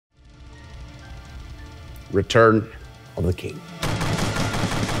Return of the King.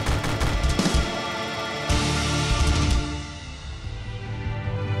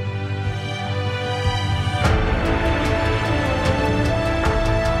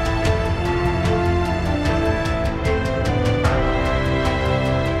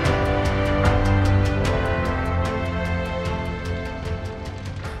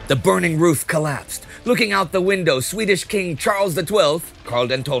 The burning roof collapsed. Looking out the window, Swedish King Charles XII, Karl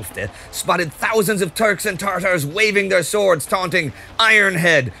den Tolfte, spotted thousands of Turks and Tartars waving their swords, taunting,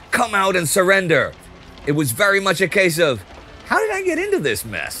 "Ironhead, come out and surrender." It was very much a case of, how did I get into this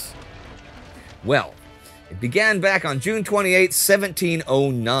mess? Well, it began back on June 28,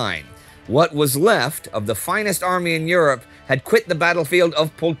 1709. What was left of the finest army in Europe had quit the battlefield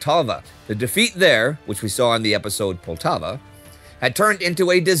of Poltava. The defeat there, which we saw in the episode Poltava, had turned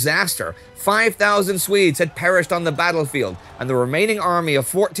into a disaster. 5,000 Swedes had perished on the battlefield, and the remaining army of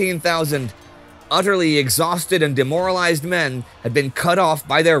 14,000 utterly exhausted and demoralized men had been cut off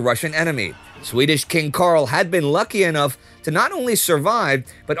by their Russian enemy. Swedish King Karl had been lucky enough to not only survive,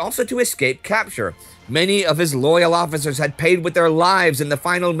 but also to escape capture. Many of his loyal officers had paid with their lives in the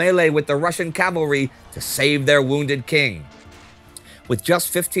final melee with the Russian cavalry to save their wounded king. With just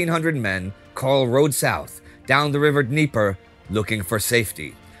 1,500 men, Karl rode south, down the river Dnieper, looking for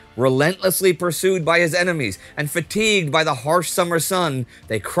safety. Relentlessly pursued by his enemies and fatigued by the harsh summer sun,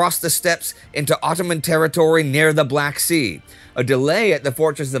 they crossed the steppes into Ottoman territory near the Black Sea. A delay at the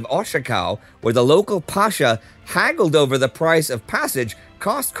fortress of Oshakau, where the local pasha haggled over the price of passage,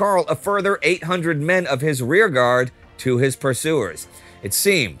 cost Karl a further 800 men of his rearguard to his pursuers. It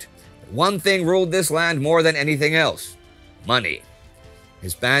seemed that one thing ruled this land more than anything else: money.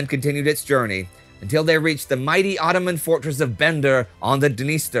 His band continued its journey until they reached the mighty Ottoman fortress of Bender on the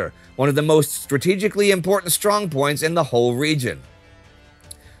Dniester, one of the most strategically important strongpoints in the whole region.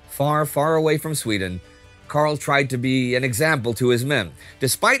 Far, far away from Sweden, Karl tried to be an example to his men.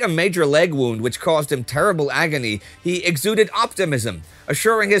 Despite a major leg wound which caused him terrible agony, he exuded optimism,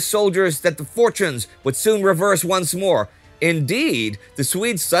 assuring his soldiers that the fortunes would soon reverse once more. Indeed, the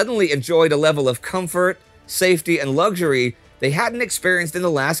Swedes suddenly enjoyed a level of comfort, safety, and luxury they hadn't experienced in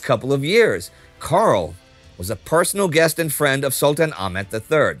the last couple of years. Karl was a personal guest and friend of Sultan Ahmet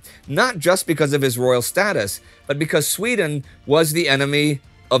III, not just because of his royal status, but because Sweden was the enemy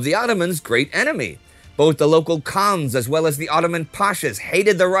of the Ottomans' great enemy. Both the local Khans as well as the Ottoman pashas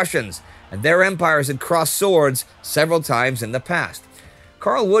hated the Russians, and their empires had crossed swords several times in the past.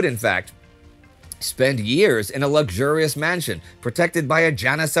 Karl would, in fact, spend years in a luxurious mansion, protected by a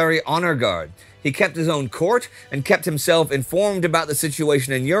Janissary honor guard. He kept his own court and kept himself informed about the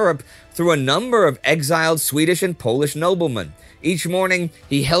situation in Europe through a number of exiled Swedish and Polish noblemen. Each morning,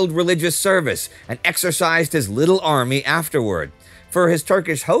 he held religious service and exercised his little army afterward. For his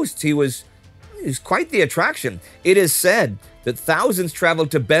Turkish hosts, he was quite the attraction. It is said that thousands traveled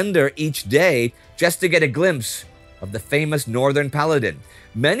to Bender each day just to get a glimpse of the famous northern Paladin.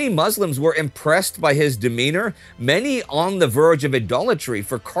 Many Muslims were impressed by his demeanor, many on the verge of idolatry,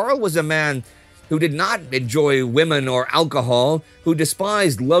 for Karl was a man who did not enjoy women or alcohol, who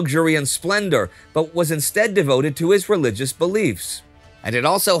despised luxury and splendor, but was instead devoted to his religious beliefs. And it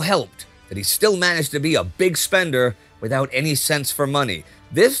also helped that he still managed to be a big spender without any sense for money.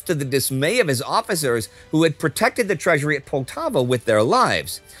 This to the dismay of his officers, who had protected the treasury at Poltava with their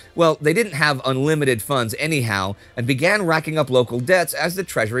lives. Well, they didn't have unlimited funds anyhow, and began racking up local debts as the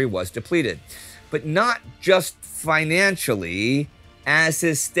treasury was depleted. But not just financially. As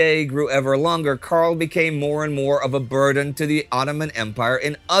his stay grew ever longer, Karl became more and more of a burden to the Ottoman Empire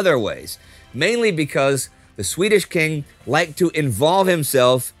in other ways, mainly because the Swedish king liked to involve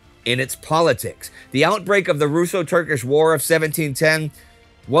himself in its politics. The outbreak of the Russo-Turkish War of 1710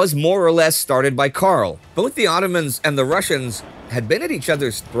 was more or less started by Karl. Both the Ottomans and the Russians had been at each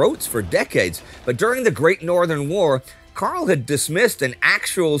other's throats for decades, but during the Great Northern War, Karl had dismissed an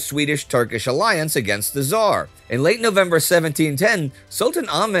actual Swedish-Turkish alliance against the Tsar. In late November 1710, Sultan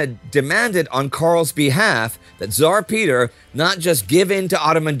Ahmed demanded on Karl's behalf that Tsar Peter not just give in to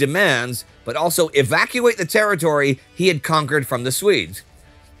Ottoman demands, but also evacuate the territory he had conquered from the Swedes.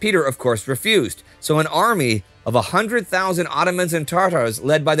 Peter, of course, refused, so an army of 100,000 Ottomans and Tartars,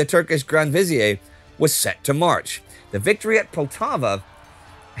 led by the Turkish Grand Vizier, was set to march. The victory at Poltava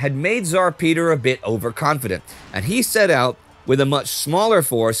had made Tsar Peter a bit overconfident, and he set out with a much smaller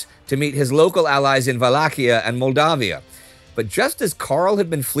force to meet his local allies in Wallachia and Moldavia. But just as Karl had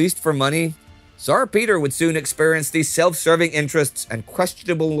been fleeced for money, Tsar Peter would soon experience the self-serving interests and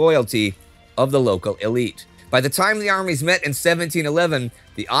questionable loyalty of the local elite. By the time the armies met in 1711,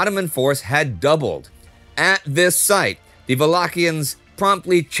 the Ottoman force had doubled. At this site, the Wallachians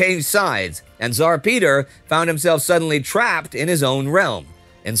promptly changed sides, and Tsar Peter found himself suddenly trapped in his own realm.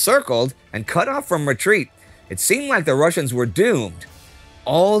 Encircled and cut off from retreat, it seemed like the Russians were doomed.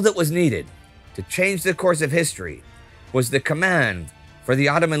 All that was needed to change the course of history was the command for the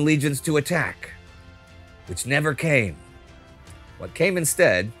Ottoman legions to attack, which never came. What came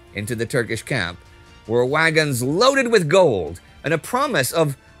instead into the Turkish camp were wagons loaded with gold and a promise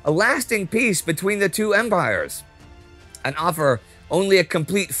of a lasting peace between the two empires. An offer only a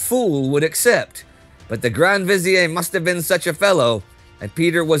complete fool would accept, but the Grand Vizier must have been such a fellow, and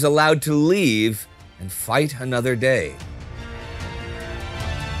Peter was allowed to leave and fight another day.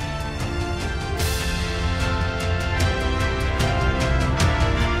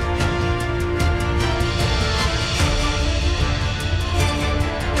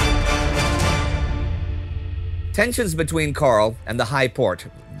 Tensions between Karl and the High Porte,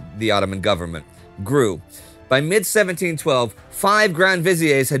 the Ottoman government, grew. By mid-1712, 5 Grand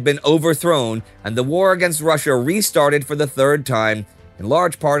Viziers had been overthrown, and the war against Russia restarted for the third time, in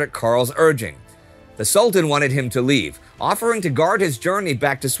large part at Karl's urging. The Sultan wanted him to leave, offering to guard his journey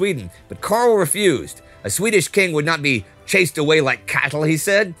back to Sweden, but Karl refused. A Swedish king would not be chased away like cattle, he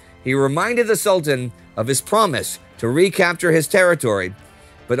said. He reminded the Sultan of his promise to recapture his territory,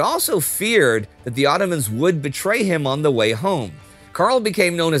 but also feared that the Ottomans would betray him on the way home. Karl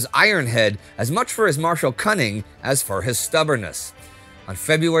became known as Ironhead as much for his martial cunning as for his stubbornness. On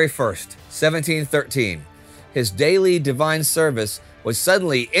February 1st, 1713, his daily divine service was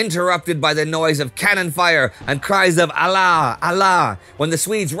suddenly interrupted by the noise of cannon fire and cries of Allah, Allah. When the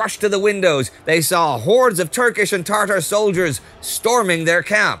Swedes rushed to the windows, they saw hordes of Turkish and Tartar soldiers storming their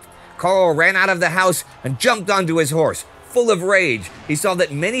camp. Karl ran out of the house and jumped onto his horse. Full of rage, he saw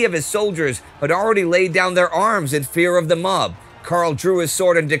that many of his soldiers had already laid down their arms in fear of the mob. Karl drew his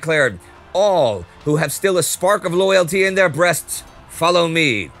sword and declared, "All who have still a spark of loyalty in their breasts, follow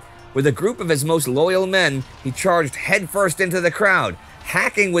me." With a group of his most loyal men, he charged headfirst into the crowd.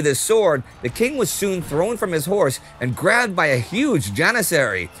 Hacking with his sword, the king was soon thrown from his horse and grabbed by a huge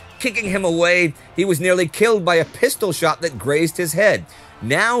janissary. Kicking him away, he was nearly killed by a pistol shot that grazed his head.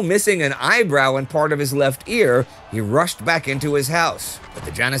 Now missing an eyebrow and part of his left ear, he rushed back into his house. But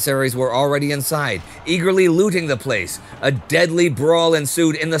the janissaries were already inside, eagerly looting the place. A deadly brawl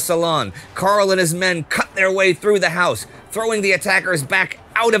ensued in the salon. Karl and his men cut their way through the house, throwing the attackers back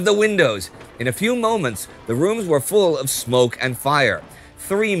out of the windows. In a few moments, the rooms were full of smoke and fire.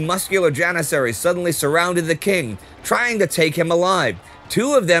 3 muscular janissaries suddenly surrounded the king, trying to take him alive.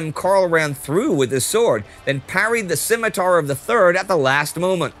 2 of them Karl ran through with his sword, then parried the scimitar of the third at the last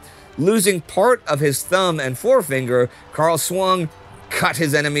moment. Losing part of his thumb and forefinger, Karl swung, cut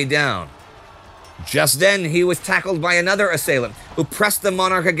his enemy down. Just then, he was tackled by another assailant, who pressed the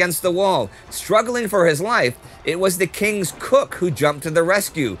monarch against the wall. Struggling for his life, it was the king's cook who jumped to the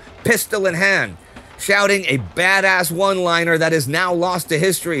rescue, pistol in hand. Shouting a badass one-liner that is now lost to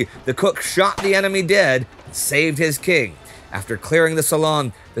history, the cook shot the enemy dead and saved his king. After clearing the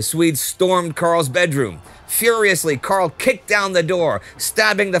salon, the Swedes stormed Karl's bedroom. Furiously, Karl kicked down the door,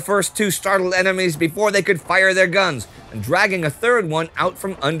 stabbing the first 2 startled enemies before they could fire their guns, and dragging a third one out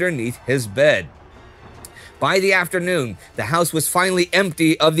from underneath his bed. By the afternoon, the house was finally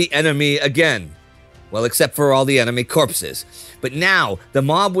empty of the enemy again. Well, except for all the enemy corpses. But now, the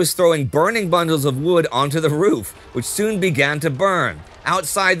mob was throwing burning bundles of wood onto the roof, which soon began to burn.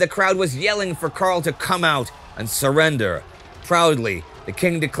 Outside, the crowd was yelling for Karl to come out and surrender. Proudly, the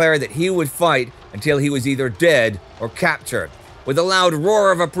king declared that he would fight until he was either dead or captured. With a loud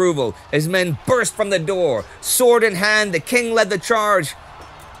roar of approval, his men burst from the door. Sword in hand, the king led the charge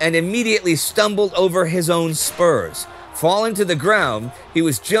and immediately stumbled over his own spurs. Falling to the ground, he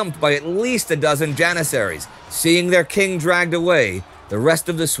was jumped by at least a dozen janissaries. Seeing their king dragged away, the rest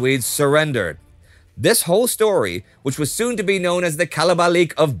of the Swedes surrendered. This whole story, which was soon to be known as the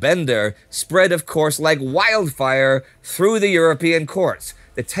Kalabalik of Bender, spread, of course, like wildfire through the European courts.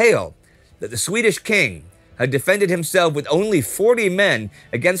 The tale that the Swedish king had defended himself with only 40 men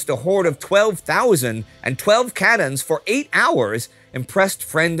against a horde of 12,000 and 12 cannons for 8 hours impressed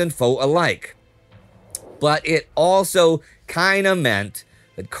friend and foe alike. But it also kinda meant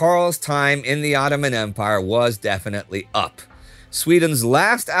that Karl's time in the Ottoman Empire was definitely up. Sweden's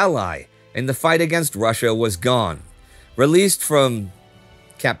last ally in the fight against Russia was gone. Released from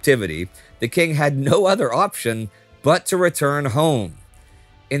captivity, the king had no other option but to return home.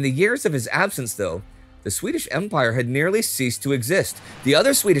 In the years of his absence, though, the Swedish Empire had nearly ceased to exist. The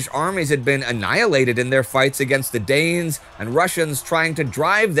other Swedish armies had been annihilated in their fights against the Danes and Russians trying to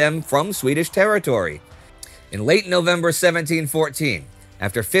drive them from Swedish territory. In late November 1714,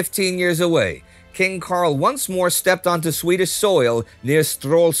 after 15 years away, King Karl once more stepped onto Swedish soil near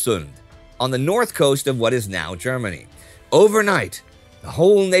Stralsund, on the north coast of what is now Germany. Overnight, the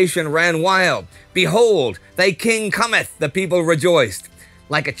whole nation ran wild. "Behold, thy king cometh," the people rejoiced.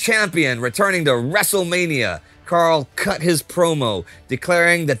 Like a champion returning to WrestleMania, Karl cut his promo,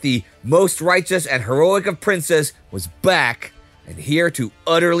 declaring that the most righteous and heroic of princes was back and here to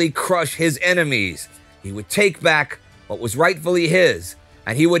utterly crush his enemies. He would take back what was rightfully his,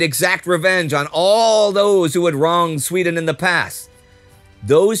 and he would exact revenge on all those who had wronged Sweden in the past.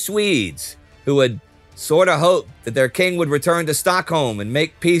 Those Swedes who had sort of hoped that their king would return to Stockholm and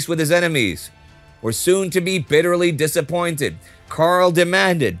make peace with his enemies were soon to be bitterly disappointed. Karl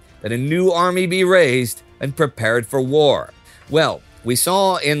demanded that a new army be raised and prepared for war. Well, we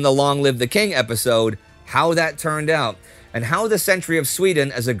saw in the Long Live the King episode how that turned out, and how the century of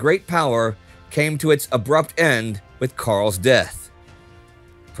Sweden as a great power came to its abrupt end with Karl's death.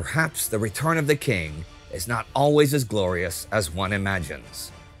 Perhaps the return of the king is not always as glorious as one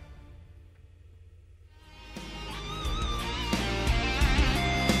imagines.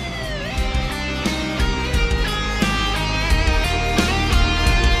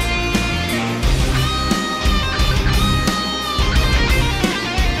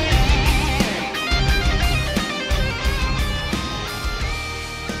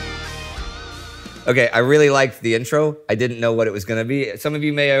 Okay, I really liked the intro. I didn't know what it was going to be. Some of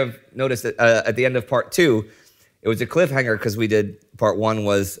you may have noticed that at the end of part 2, it was a cliffhanger because we did, part 1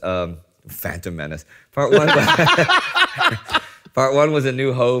 was Phantom Menace. Part 1 was A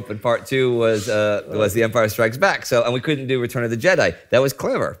New Hope, and part 2 was The Empire Strikes Back. So, and we couldn't do Return of the Jedi. That was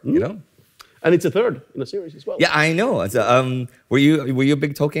clever, you know? And it's a third in a series as well. Yeah, I know. It's were you a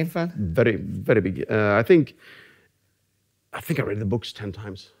big Tolkien fan? Very, very big. I think I read the books 10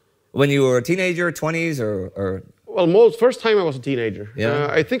 times. When you were a teenager, 20s, or? Well, first time I was a teenager. Yeah.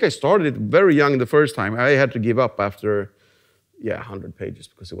 I think I started it very young the first time. I had to give up after, 100 pages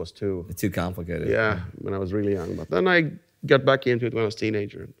because it was too complicated. Yeah, when I was really young. But then I got back into it when I was a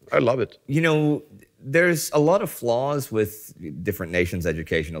teenager. I love it. You know, there's a lot of flaws with different nations'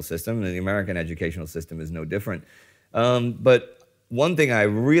 educational system, and the American educational system is no different. But one thing I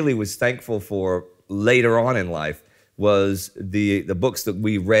really was thankful for later on in life was the books that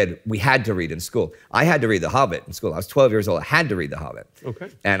we had to read in school. I had to read The Hobbit in school. I was 12 years old. I had to read The Hobbit. Okay.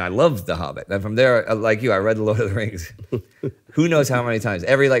 And I loved The Hobbit. And from there, like you, I read The Lord of the Rings. Who knows how many times?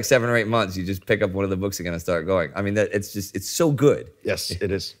 Every like 7 or 8 months, you just pick up one of the books again and start going. I mean, it's so good. Yes,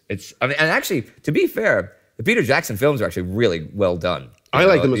 it is. And actually, to be fair, the Peter Jackson films are actually really well done. I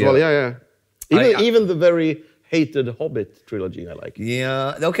like them as well, yeah. Even the very hated Hobbit trilogy I like.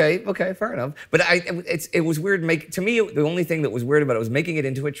 Yeah, okay, fair enough. But it was weird to me, the only thing that was weird about it was making it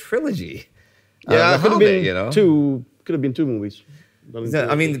into a trilogy. Yeah, it could have been two movies.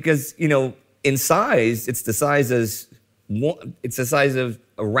 I mean, because, in size, it's the size of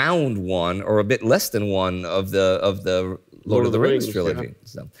around one or a bit less than one of the Lord of the Rings trilogy. Yeah.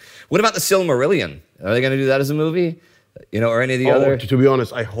 So, what about the Silmarillion? Are they going to do that as a movie? Or any of the other? To be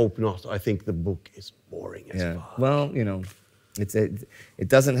honest, I hope not. I think the book is boring as fuck. Well, it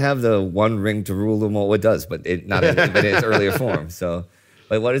doesn't have the one ring to rule them all. Well, it does, but not in its earlier form. So,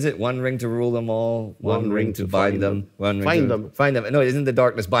 like, what is it? One ring to rule them all, one ring to bind them, find them. No, isn't the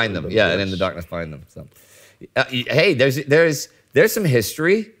darkness bind them? Yeah, and in the darkness bind them. So, hey, there's some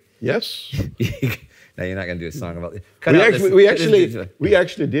history. Yes. No, you're not going to do a song about it. We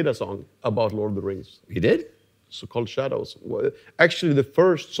actually did a song about Lord of the Rings. You did? So called Shadows. Actually, the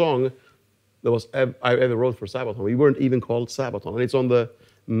first song that I ever wrote for Sabaton. We weren't even called Sabaton, and it's on the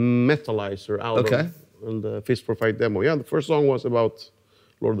Metalizer album and the Fist for Fight demo. Yeah, the first song was about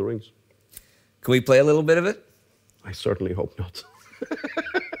Lord of the Rings. Can we play a little bit of it? I certainly hope not.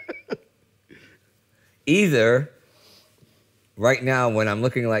 Either right now, when I'm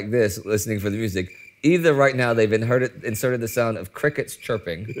looking like this, listening for the music, either right now they've inserted the sound of crickets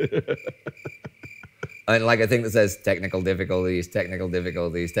chirping. And like a thing that says technical difficulties,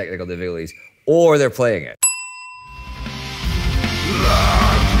 or they're playing it.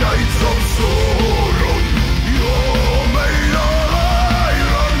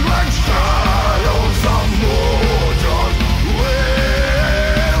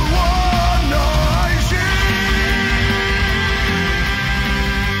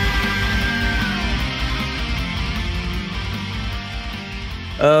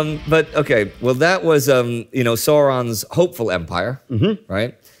 But okay, well that was Sauron's hopeful empire,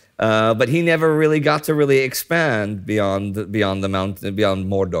 right? But he never really got to expand beyond the mountain, beyond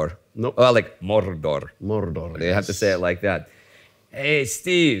Mordor. No. Well, like Mordor. Mordor. They have to say it like that. Hey,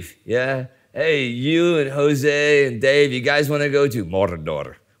 Steve. Yeah. Hey, you and Jose and Dave. You guys want to go to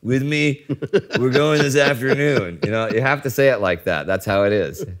Mordor? with me? We're going this afternoon. You know, you have to say it like that. That's how it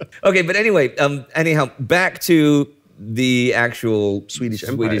is. Okay, but anyway, anyhow, back to the actual Swedish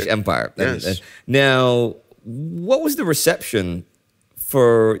Empire. Yes. Now, what was the reception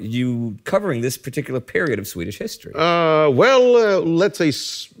for you covering this particular period of Swedish history? Let's say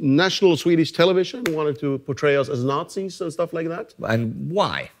national Swedish television wanted to portray us as Nazis and stuff like that. And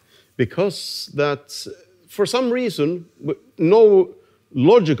why? Because that, for some reason, no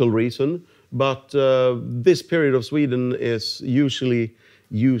logical reason, but this period of Sweden is usually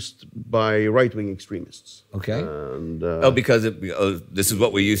used by right-wing extremists. Okay. And, because this is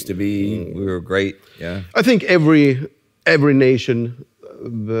what we used to be. We were great. Yeah. I think every nation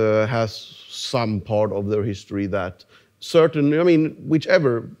has some part of their history that certain, I mean,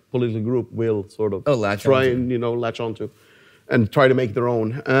 whichever political group will sort of try and, latch onto and try to make their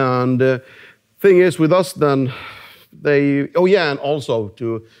own. And thing is, with us then, and also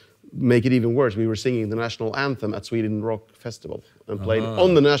to make it even worse, we were singing the national anthem at Sweden Rock Festival and played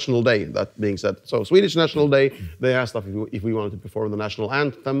on the national day, that being said. So Swedish National Day, they asked us if we wanted to perform the national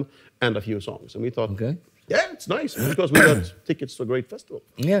anthem and a few songs. And we thought, yeah, it's nice because we got tickets to a great festival.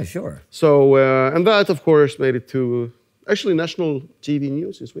 Yeah, sure. So, and that, of course, made it to actually national TV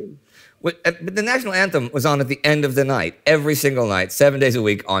news in Sweden. But the national anthem was on at the end of the night, every single night, 7 days a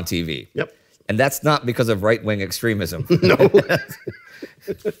week on TV. Yep. And that's not because of right-wing extremism. No.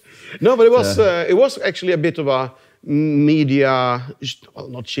 No, but it was actually a bit of a media, well,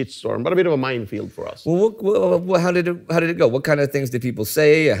 not shitstorm, but a bit of a minefield for us. Well, how did it go? What kind of things did people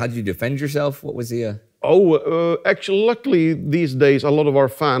say? How did you defend yourself? What was the... Actually, luckily, these days, a lot of our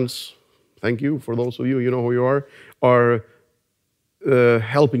fans, thank you for those of you, you know who you are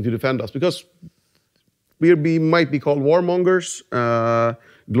helping to defend us. Because we might be called warmongers,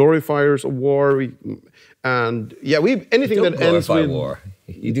 glorifiers of war, and yeah, anything that ends with war.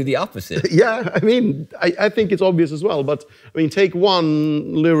 You do the opposite. Yeah, I mean, I think it's obvious as well. But I mean, take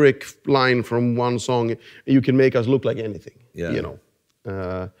one lyric line from one song, you can make us look like anything. Yeah. You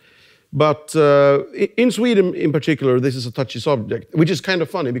know. But in Sweden, in particular, this is a touchy subject, which is kind of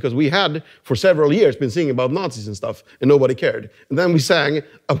funny because we had for several years been singing about Nazis and stuff, and nobody cared. And then we sang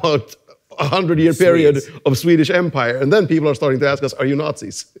about a 100-year period of Swedish Empire, and then people are starting to ask us, "Are you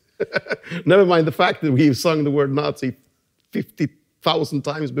Nazis?" Never mind the fact that we've sung the word Nazi 50,000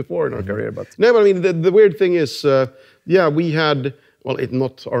 times before in our career. But no, but I mean, the weird thing is, we had. Well,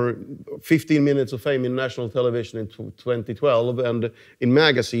 not our 15 minutes of fame in national television in 2012 and in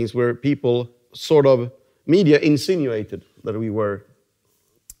magazines where people media insinuated that we were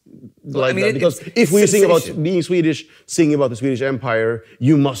like that. Because if we sing about being Swedish, singing about the Swedish Empire,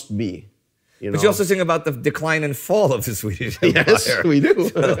 you must be. But you also sing about the decline and fall of the Swedish Empire. Yes, we do.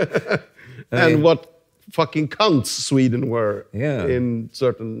 And what fucking cunts Sweden were in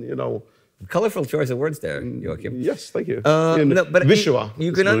certain, Colorful choice of words there, Joakim. Yes, thank you. But Visual.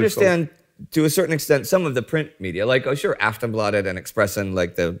 You can understand to a certain extent some of the print media, like Aftonbladet and Expressen,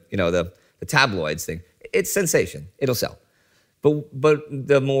 like the tabloids thing. It's sensation. It'll sell. But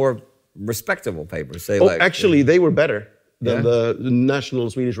the more respectable papers say actually they were better than the national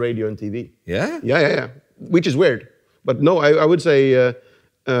Swedish radio and TV. Yeah? Yeah. Which is weird. But no, I would say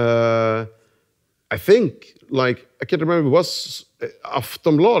I think I can't remember, it was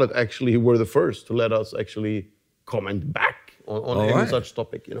Aftonbladet actually who were the first to let us actually comment back on any such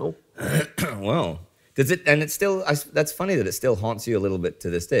topic, Well, does it? And it's still. that's funny that it still haunts you a little bit to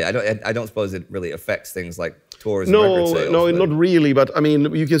this day. I don't suppose it really affects things like tours. And record sales, no, not really. But I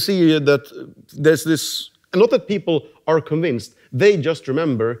mean, you can see that there's this. Not that people are convinced. They just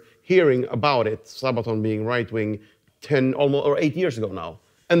remember hearing about it, Sabaton being right wing, 10 almost or 8 years ago now,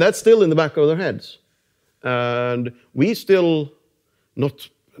 and that's still in the back of their heads. And we still not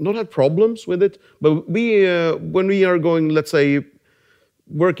have problems with it, but we when we are going, let's say,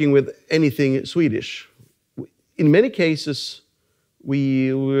 working with anything Swedish, in many cases we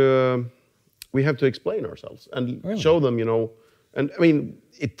have to explain ourselves and show them, and I mean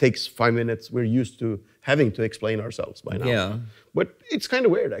it takes 5 minutes. We're used to having to explain ourselves by now. Yeah. But it's kind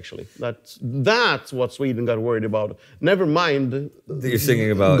of weird, actually. That's what Sweden got worried about. Never mind that you're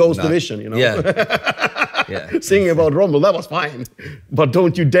singing about Ghost Division, Yeah. Singing about Rumble, that was fine. But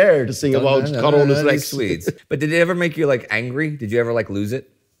don't you dare to sing about Carolus Rex. Swedes. But did it ever make you angry? Did you ever lose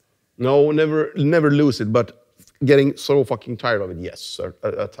it? No, never lose it. But getting so fucking tired of it, yes,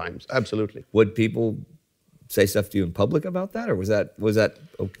 at times, absolutely. Would people say stuff to you in public about that, or was that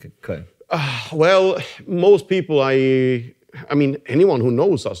okay? Well, most people, I mean, anyone who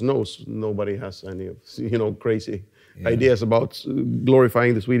knows us knows nobody has any, crazy ideas about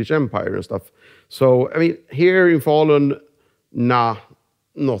glorifying the Swedish Empire and stuff. So, I mean, here in Falun, nah,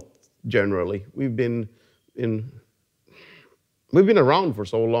 not generally. We've been around for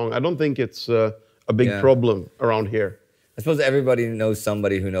so long. I don't think it's a big problem around here. I suppose everybody knows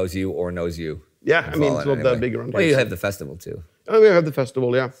somebody who knows you or knows you. Yeah, I mean, it's not that big around here. Well, you have the festival too. Oh, we have the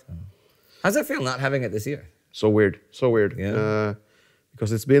festival, yeah. So. How's that feel not having it this year? So weird, so weird. Yeah.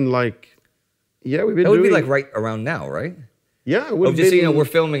 Because it's been like, yeah, we've been. It would be like right around now, right? Yeah, it would have just been. So you know, we're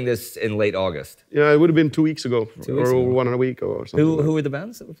filming this in late August. Yeah, it would have been 2 weeks ago, or 1 week ago, or something. Who were the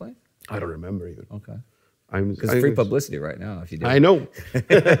bands that were playing? I don't remember even. Okay. Because free publicity right now, if you do. I know.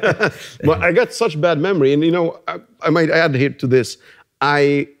 Well, I got such bad memory, and you know, I might add here to this.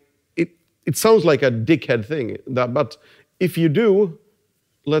 It sounds like a dickhead thing, but if you do,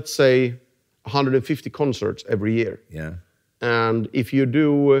 let's say, 150 concerts every year. Yeah. And if you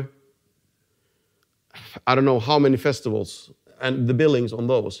do, I don't know how many festivals and the billings on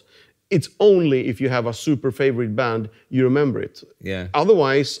those, it's only if you have a super favorite band you remember it. Yeah.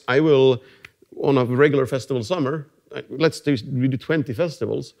 Otherwise, I will, on a regular festival summer, we do 20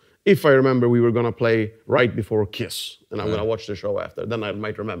 festivals. If I remember we were gonna play right before Kiss, and I'm gonna watch the show after, then I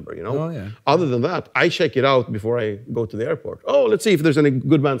might remember, you know? Oh, yeah. Other than that, I check it out before I go to the airport. Oh, let's see if there's any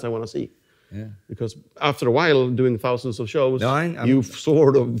good bands I wanna see. Yeah. Because after a while, doing thousands of shows, you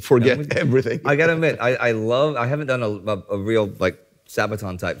sort of forget everything. I gotta admit, I haven't done a real like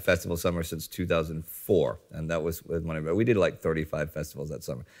Sabaton type festival summer since 2004, and that was with money. We did like 35 festivals that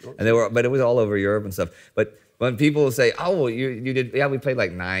summer, and but it was all over Europe and stuff. But when people say, "Oh, you did," yeah, we played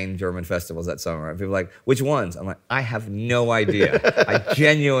like 9 German festivals that summer, and people are like, "Which ones?" I'm like, "I have no idea. I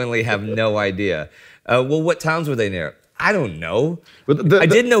genuinely have no idea." Well, what towns were they near? I don't know. But I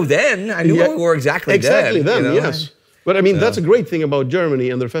did know then. I knew where we were exactly then. Exactly then, you know? Yes. But I mean, that's a great thing about Germany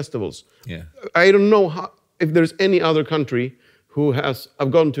and their festivals. Yeah. I don't know if there's any other country who has.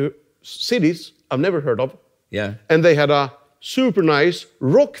 I've gone to cities I've never heard of. Yeah. And they had a super nice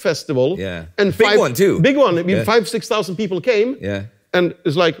rock festival. Yeah. And big one too. Big one. I mean, 5,000-6,000 people came. Yeah. And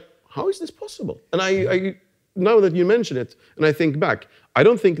it's like, how is this possible? And I now that you mention it, and I think back, I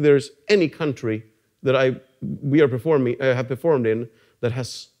don't think there's any country that have performed in that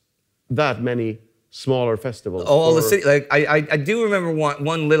has that many smaller festivals. Oh, the city. Like I do remember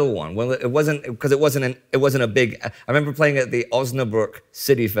one little one. Well, it wasn't because it wasn't a big. I remember playing at the Osnabrück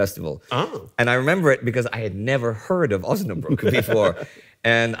City Festival. Oh. And I remember it because I had never heard of Osnabrück before,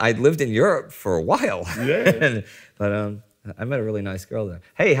 and I'd lived in Europe for a while. Yeah. But I met a really nice girl there.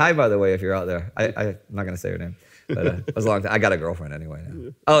 Hey, hi, by the way, if you're out there. I'm not gonna say her name. But it was a long time. I got a girlfriend anyway now. Yeah.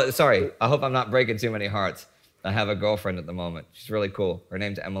 Oh, sorry. I hope I'm not breaking too many hearts. I have a girlfriend at the moment. She's really cool. Her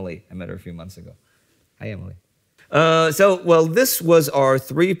name's Emily. I met her a few months ago. Hi, Emily. Well, this was our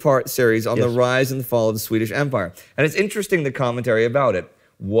 3-part series on the rise and the fall of the Swedish Empire. And it's interesting, the commentary about it.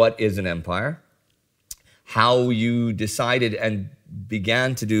 What is an empire? How you decided and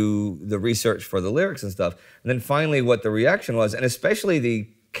began to do the research for the lyrics and stuff. And then finally what the reaction was, and especially the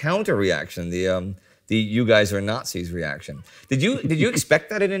counter-reaction, the "you guys are Nazis" reaction. Did you expect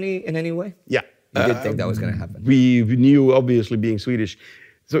that in any way? Yeah, you did think that was going to happen. We knew, obviously, being Swedish,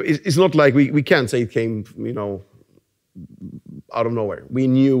 so it's not like we can't say it came, you know, out of nowhere. We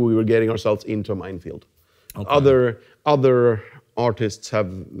knew we were getting ourselves into a minefield. Okay. Other artists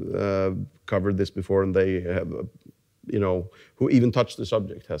have covered this before, and they have, you know, who even touched the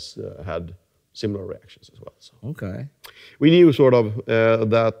subject has had similar reactions as well. So. Okay. We knew sort of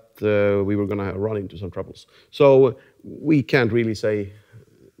that we were going to run into some troubles. So we can't really say,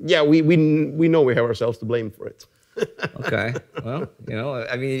 yeah, we know we have ourselves to blame for it. Okay. Well, you know,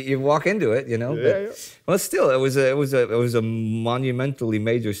 I mean, you walk into it, you know. But, well, still, it was a monumentally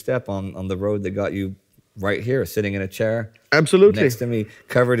major step on the road that got you right here, sitting in a chair. Absolutely. Next to me,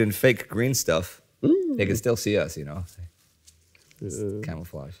 covered in fake green stuff. They can still see us, you know. It's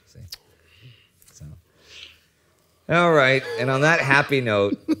camouflage, see. So. All right, and on that happy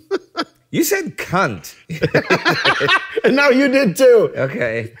note, you said cunt. And now you did too.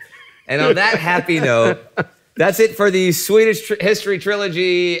 Okay. And on that happy note, that's it for the Swedish History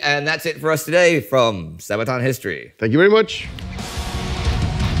Trilogy, and that's it for us today from Sabaton History. Thank you very much.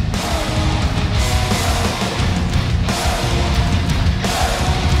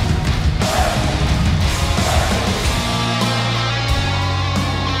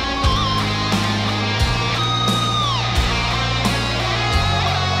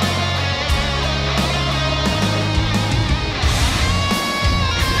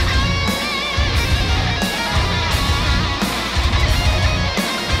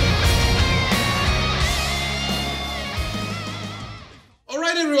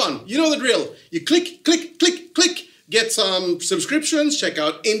 You know the drill. You click, click, click, click. Get some subscriptions, check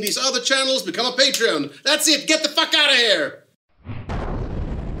out Indy's other channels, become a Patreon. That's it. Get the fuck out of here.